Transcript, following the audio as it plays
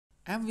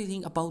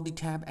Everything about the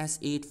Tab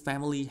S8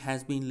 family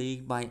has been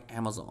leaked by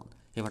Amazon.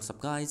 Hey, what's up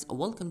guys,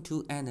 welcome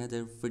to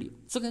another video.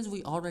 So guys,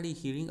 we already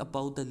hearing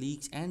about the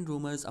leaks and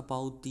rumors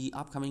about the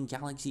upcoming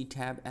Galaxy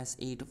Tab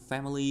S8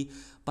 family,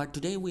 but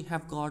today we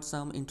have got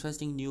some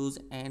interesting news,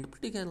 and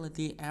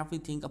particularly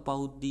everything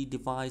about the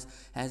device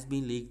has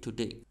been leaked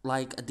today.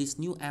 Like this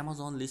new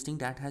Amazon listing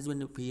that has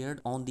been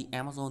appeared on the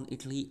Amazon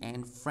Italy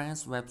and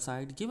France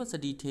website give us a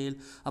detail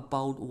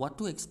about what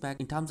to expect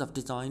in terms of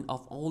design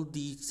of all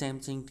the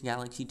Samsung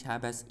Galaxy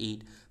Tab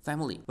S8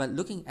 family. Well,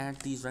 looking at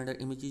these render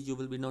images, you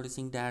will be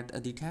noticing that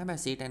the Tab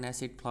S8 and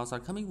S8 Plus are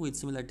coming with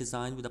similar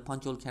design with a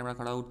punch-hole camera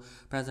cutout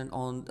present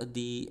on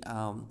the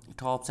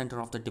top center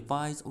of the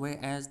device,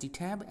 whereas the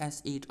Tab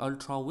S8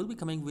 Ultra will be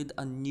coming with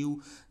a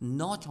new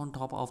notch on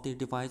top of the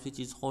device which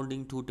is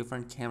holding two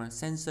different camera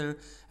sensor,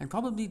 and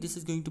probably this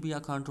is going to be a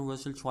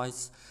controversial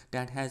choice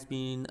that has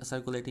been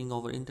circulating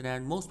over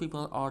internet. Most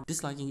people are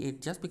disliking it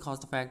just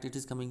because the fact it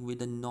is coming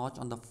with a notch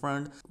on the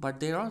front, but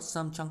there are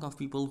some chunk of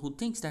people who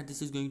thinks that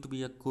this is going to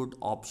be a good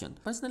option.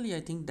 Personally, I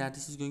think that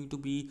this is going to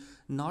be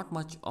not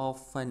much of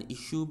an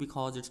issue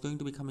because it's going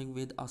to be coming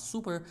with a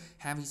super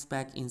heavy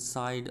spec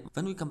inside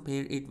when we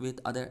compare it with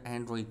other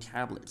Android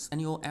tablets.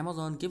 And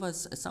Amazon give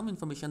us some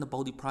information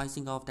about the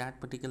pricing of that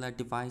particular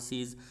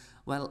devices.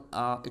 Well,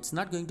 it's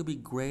not going to be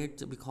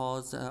great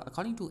because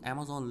according to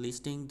Amazon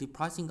listing, the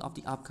pricing of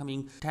the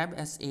upcoming Tab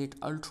S8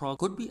 Ultra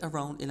could be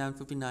around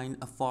 1159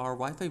 for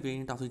Wi-Fi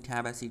variant of the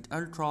Tab S8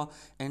 Ultra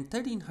and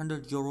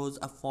 1300 euros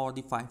for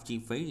the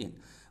 5G variant,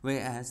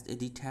 whereas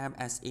the Tab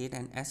S8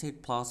 and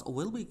S8 Plus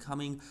will be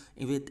coming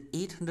with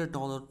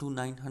 $800 to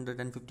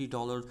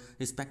 $950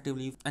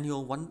 respectively.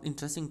 And one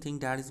interesting thing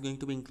that is going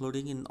to be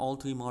including in all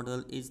three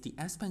models is the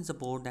S Pen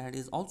support that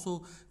is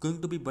also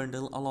going to be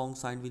bundled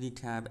alongside with the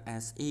Tab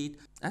S8.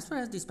 As far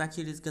as the spec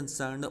sheet is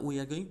concerned, we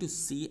are going to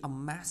see a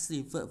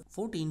massive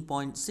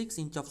 14.6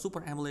 inch of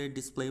Super AMOLED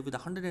display with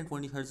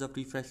 120 Hz of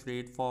refresh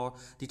rate for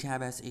the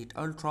Tab S8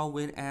 Ultra,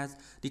 whereas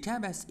the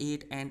Tab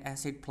S8 and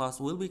S8 Plus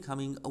will be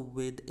coming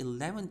with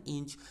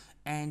 11-inch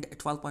and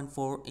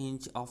 12.4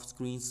 inch of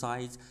screen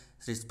size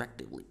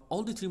respectively.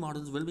 All the three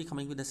models will be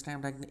coming with the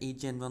Snapdragon 8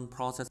 Gen 1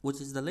 processor,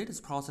 which is the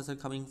latest processor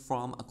coming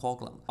from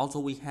Qualcomm. Also,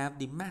 we have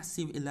the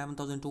massive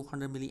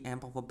 11,200 mAh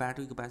of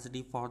battery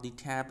capacity for the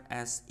Tab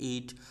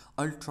S8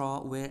 Ultra,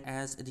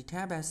 whereas the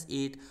Tab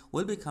S8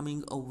 will be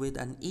coming with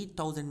an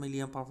 8,000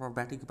 mAh of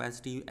battery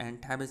capacity,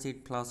 and Tab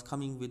S8 Plus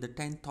coming with a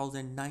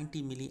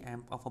 10,090 mAh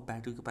of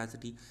battery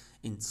capacity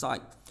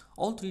inside.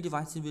 All three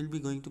devices will be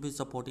going to be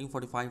supporting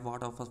 45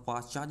 watt of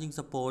fast charging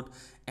support,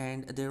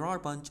 and there are a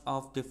bunch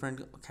of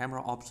different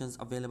camera options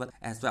available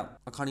as well.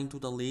 According to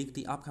the leak,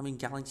 the upcoming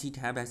Galaxy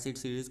Tab S8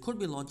 series could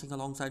be launching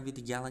alongside with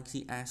the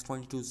Galaxy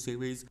S22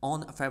 series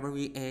on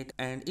February 8th,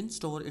 and in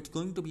store it's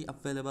going to be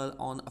available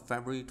on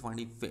February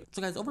 25th.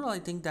 So guys, overall I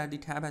think that the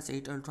Tab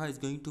S8 Ultra is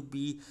going to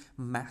be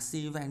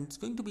massive, and it's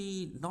going to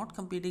be not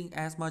competing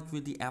as much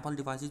with the Apple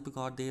devices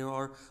because they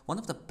are one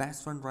of the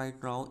best one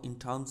right now in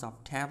terms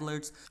of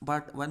tablets.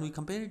 But when we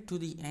compare it to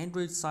the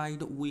Android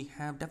side, we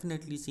have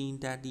definitely seen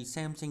that the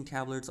Samsung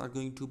tablets are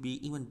going to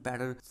be even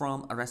better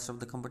from a rest of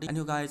the company. And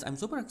you guys, I'm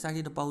super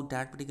excited about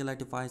that particular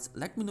device.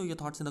 Let me know your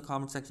thoughts in the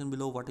comment section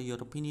below. What are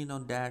your opinion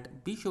on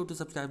that? Be sure to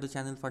subscribe to the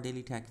channel for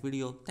daily tech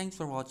video. Thanks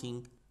for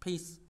watching. Peace.